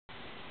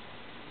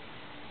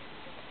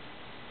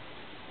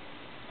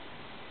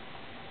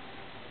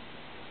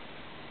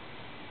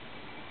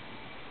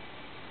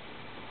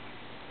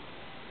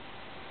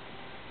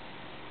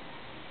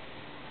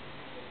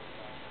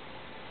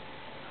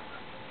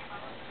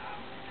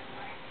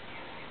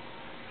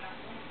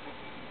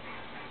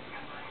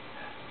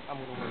I'm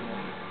going to win this.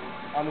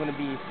 I'm going to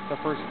be the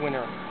first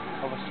winner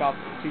of a shop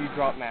to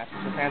drop match,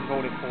 which the fans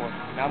voted for.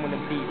 Now I'm going to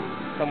beat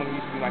someone who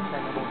used to be my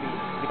friend, MOD,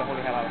 to get the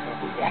holy hell out of her.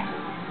 Yeah.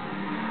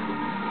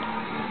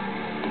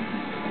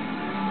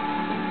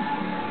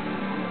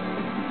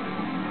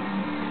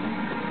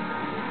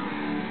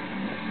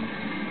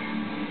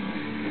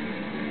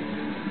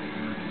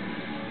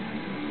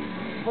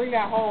 Bring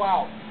that hole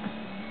out.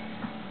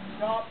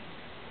 Stop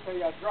till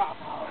you drop.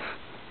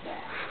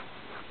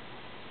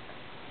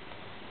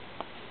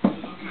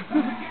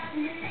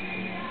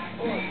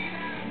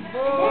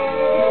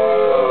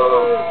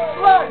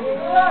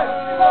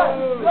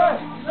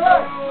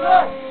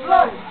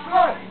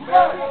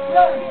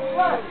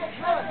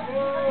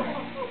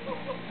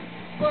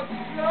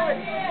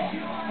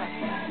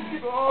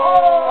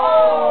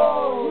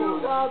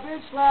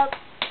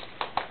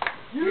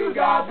 You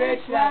got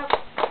bitch slap.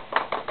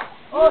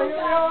 Oh, here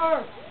we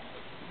are.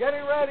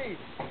 Getting ready.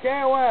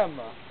 KOM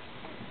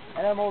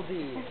and MOD.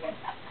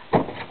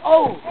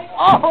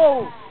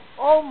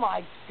 Oh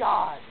my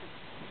God.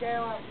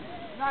 KOM,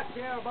 not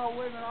care about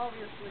women,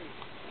 obviously.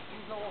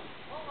 He's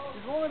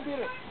a woman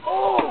beater.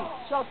 Oh,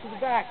 shot to the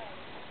back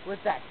with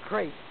that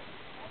crate.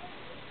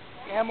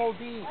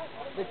 MOD,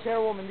 the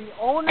chairwoman, the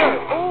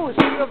owner. Oh,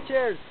 speaking of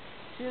chairs,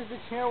 she is the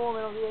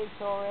chairwoman of the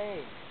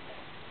HRA.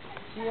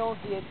 She owns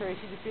the HRA.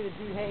 She defeated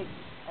Dude Hate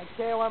and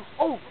KOM.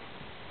 Oh,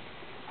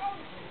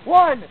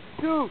 1,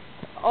 2.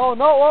 Oh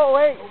no! Whoa,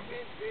 wait.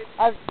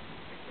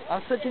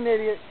 I'm such an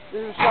idiot.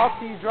 This is a shop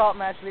to drop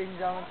match, ladies and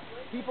gentlemen.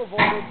 People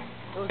voted.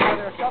 It was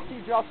either a shop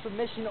to drop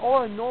submission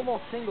or a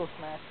normal singles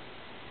match.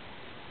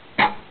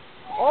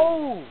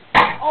 Oh,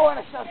 and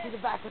a shot to the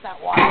back with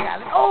that water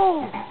cannon.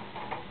 Oh,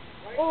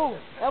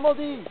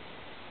 MOD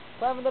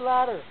climbing the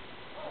ladder.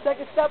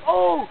 Second step.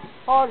 Oh,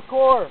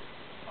 hardcore.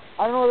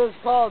 I don't know what it's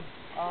called.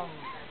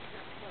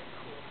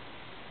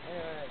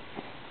 Anyway.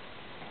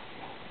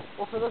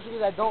 Well, for those of you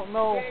that don't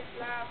know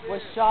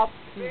what shop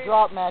to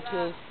drop match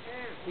is,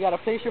 you gotta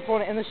place your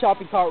opponent in the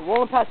shopping cart,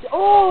 roll him past it.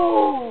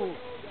 Oh!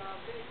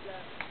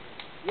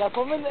 You gotta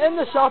put him in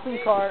the shopping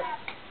cart,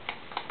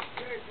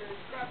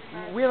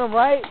 wheel him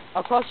right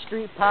across the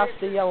street past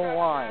the yellow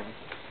line.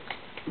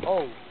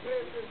 Oh,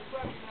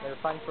 they're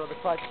fighting for the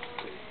clutch.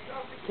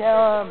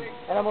 KOM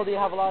and MOD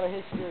have a lot of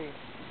history.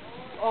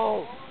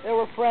 Oh, they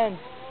were friends.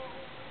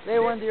 They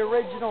were in the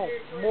original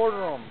Mortar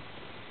Room,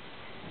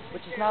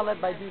 which is now led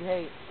by Dude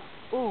Hate.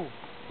 Ooh.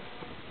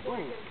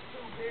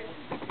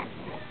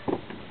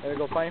 There we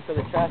go, fighting for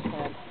the trash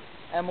can.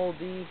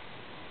 MOD.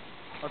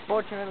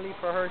 Unfortunately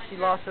for her, she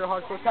lost her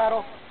hardcore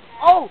title.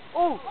 Oh,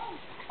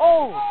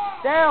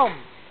 down.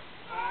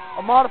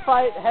 A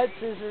modified head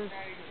scissors.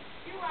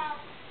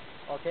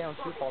 Okay, I'm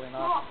shoe falling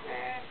off.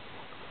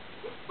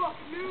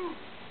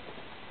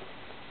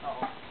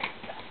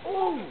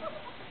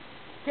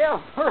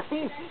 Can't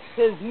hurry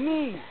his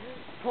knee.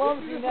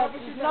 Clumsy,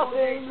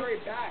 nothing.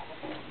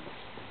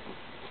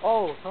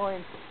 Oh,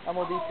 throwing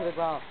MOD to the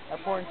ground. That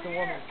poor innocent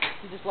woman.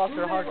 She just lost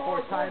her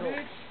hardcore title.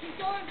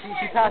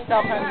 She passed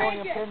out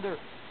Pandemonium Pinder.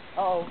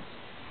 Uh-oh.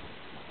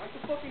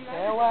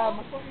 KOM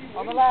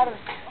on the ladder.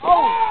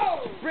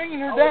 Oh! Bringing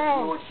her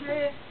down.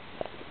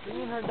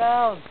 Bringing her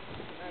down.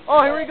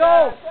 Oh, here we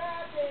go.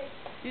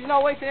 He's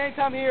not wasting any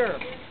time here.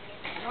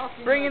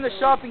 Bringing the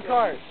shopping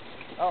cart.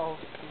 Uh-oh.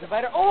 He's a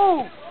fighter.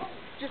 Oh!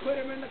 Just put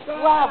him in the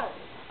car.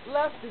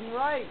 Left and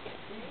right.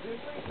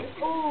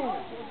 Oh!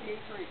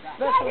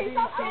 Special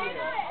DT.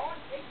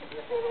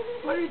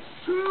 But it's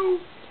true.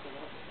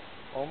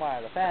 Oh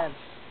my, the fans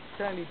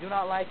certainly do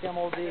not like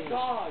MOD.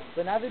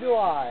 But neither do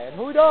I. And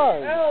who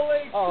does?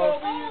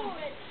 Oh,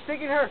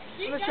 sticking her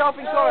in the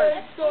shopping cart.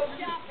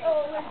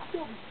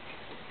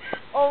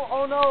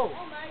 Oh no.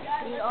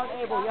 Being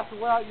unable. You have to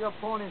wear out your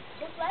opponent.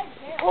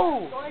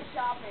 Oh!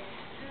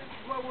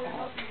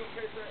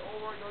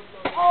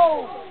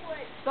 Oh!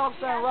 Stop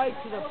sign right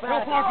to the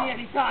back. No parking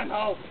anytime,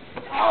 ho.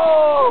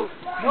 Oh!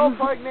 No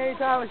parking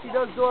anytime, and she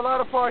does do a lot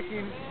of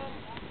parking.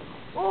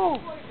 Oh!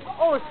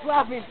 Oh, it's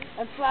slapping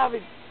and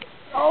slapping.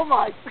 Oh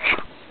my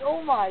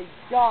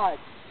God.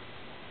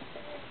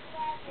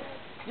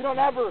 You don't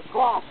ever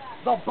cross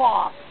the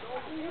boss.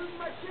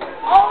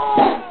 Oh!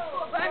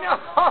 Landing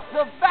off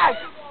the back.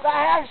 The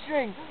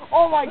hamstring.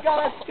 Oh my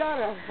God, that's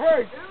gotta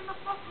hurt.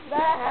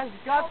 That has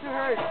got to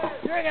hurt.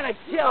 You're gonna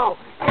kill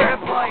your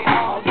employee.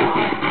 Oh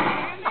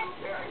God.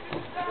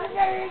 You're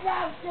getting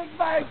hamstringed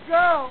by a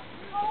girl.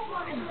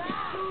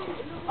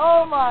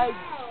 Oh my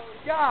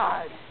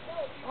God.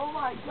 Oh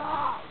my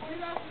God.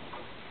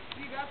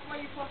 See, that's why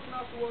you fucking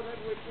off the world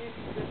heavyweight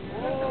championship.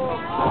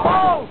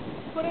 Oh!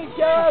 Putting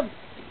KOM.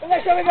 And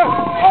then coming up.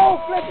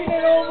 Oh, flipping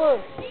it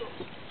over.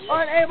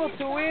 Unable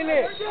to win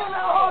it. You're doing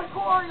that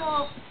hardcore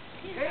now.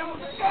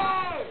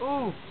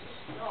 Ooh.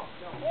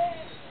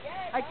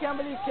 I can't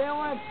believe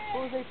KOM,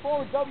 who is a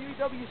former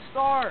WWE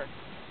star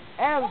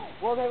and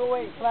World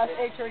Heavyweight /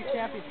 HRA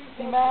champion,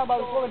 be mad by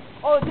this woman.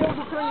 Oh, the tables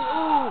are turning.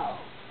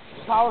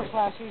 Ooh. Power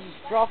smash. She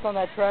just dropped on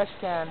that trash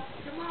can.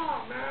 Come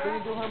on, man.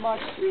 Didn't do her much.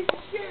 Piece of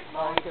shit, man.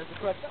 Oh, he gets the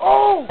correct.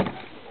 Oh!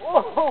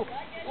 Oh,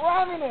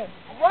 ramming it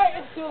right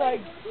into the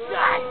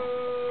gut.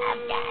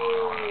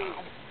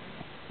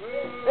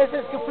 This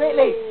is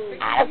completely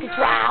out of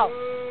control.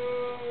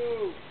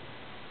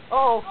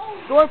 Oh,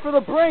 going for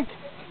the brink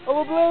of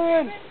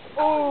oblivion.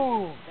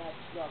 Oh.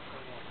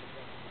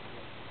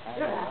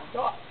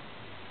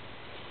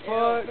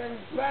 But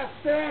best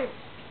thing.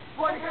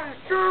 What you gonna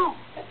do?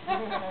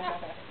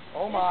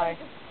 oh my,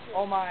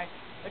 oh my.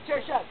 A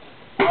chair shot.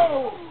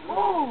 Oh,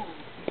 oh.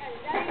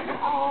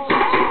 Oh,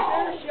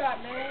 chair shot,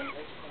 man.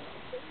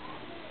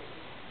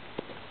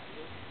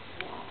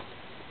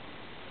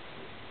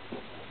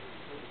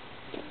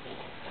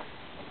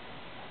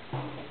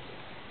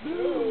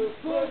 Lose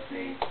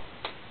pussy.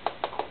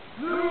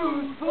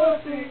 Lose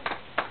pussy.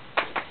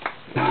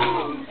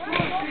 Lose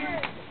pussy.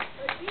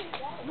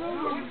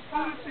 Lose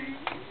pussy.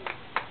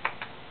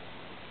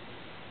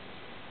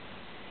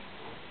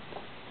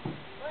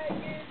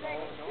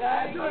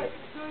 Yeah, do it.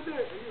 Do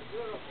it.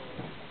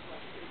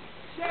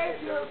 Shake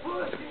your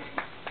pussy.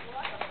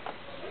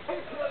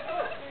 Shake your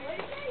pussy.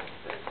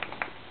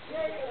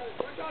 Shake it.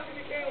 We're talking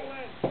to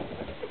KOM.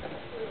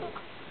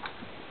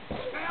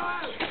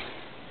 KOM.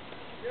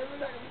 You're a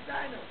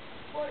vagina.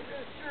 Boy, this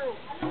is true.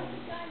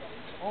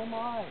 Oh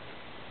my.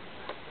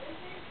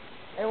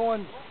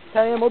 Everyone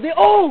tell him,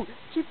 oh,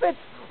 she fits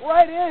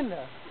right in.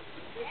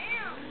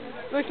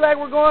 Damn. Looks like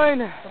we're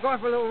going for a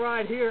little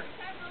ride here.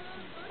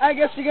 I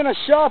guess you're gonna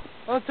shop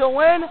until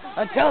when?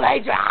 Until they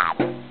drop.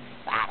 Oh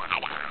my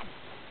God.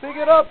 Pick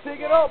it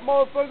up,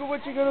 motherfucker.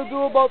 What you gonna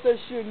do about that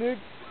shit, Nick?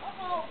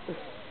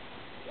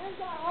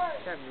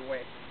 Have your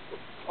way.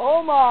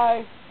 Oh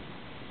my.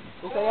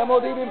 Looks like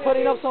MOD been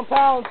putting up some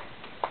pounds.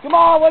 Come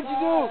on, what'd you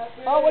do?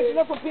 Oh, what'd you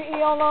do from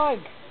PE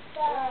Online?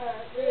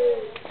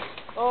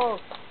 Oh,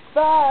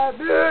 bad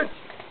bitch.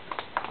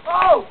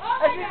 Oh,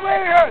 I see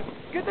right here.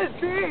 Get this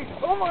beat.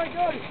 Oh my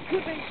God.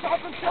 Could they stop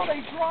until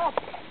they drop?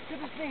 Get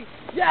this beat.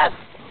 Yes.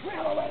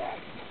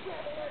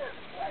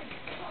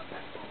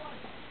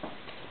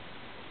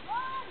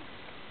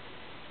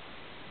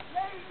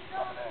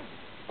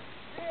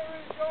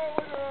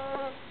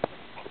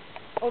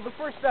 Oh, the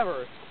first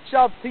ever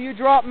Shop Till You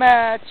Drop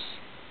match.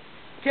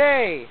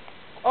 KOM.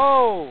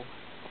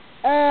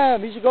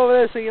 You should go over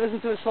there so you can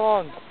listen to the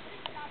song.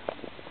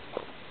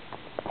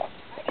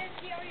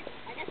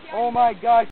 Oh my God.